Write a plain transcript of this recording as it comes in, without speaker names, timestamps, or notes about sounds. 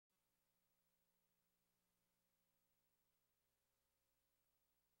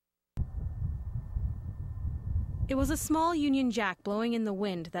It was a small Union Jack blowing in the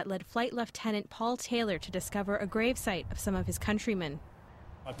wind that led Flight Lieutenant Paul Taylor to discover a gravesite of some of his countrymen.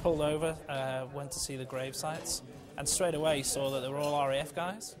 I pulled over, went to see the grave sites, and straight away saw that they were all RAF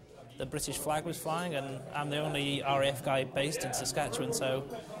guys. The British flag was flying, and I'm the only RAF guy based in Saskatchewan, so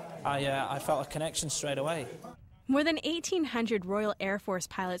I felt a connection straight away. More than 1,800 Royal Air Force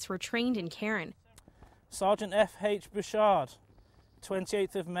pilots were trained in Caron. Sergeant F.H. Bouchard,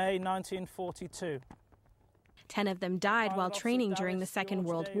 28th of May 1942. 10 of them died while training during the Second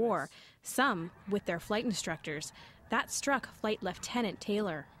World War, some with their flight instructors. That struck Flight Lieutenant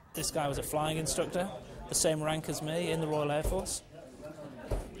Taylor. This guy was a flying instructor, the same rank as me in the Royal Air Force.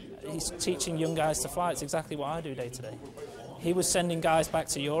 He's teaching young guys to fly. It's exactly what I do day to day. He was sending guys back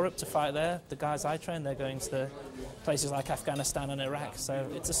to Europe to fight there. The guys I train, they're going to places like Afghanistan and Iraq. So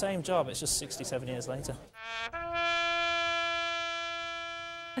it's the same job, it's just 67 years later.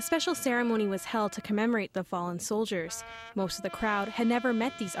 A special ceremony was held to commemorate the fallen soldiers. Most of the crowd had never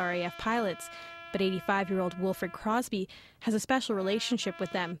met these RAF pilots, but 85-year-old Wilfred Crosby has a special relationship with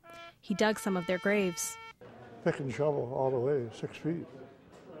them. He dug some of their graves. Pick and shovel all the way, 6 feet.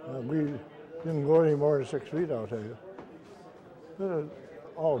 We didn't go any more than 6 feet, I'll tell you.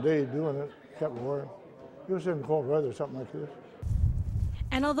 All day doing it, kept warm. It was in cold weather, something like this.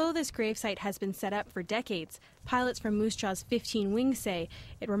 And although this gravesite has been set up for decades, pilots from Moose Jaw's 15 Wings say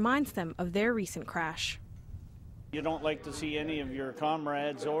it reminds them of their recent crash. You don't like to see any of your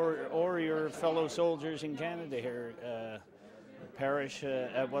comrades or your fellow soldiers in Canada here perish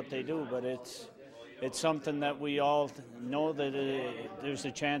at what they do, but it's something that we all know that there's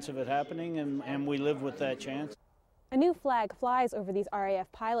a chance of it happening, and we live with that chance. A new flag flies over these RAF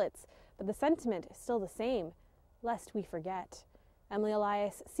pilots, but the sentiment is still the same, lest we forget. Emily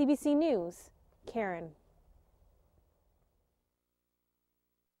Elias, CBC News, Caron.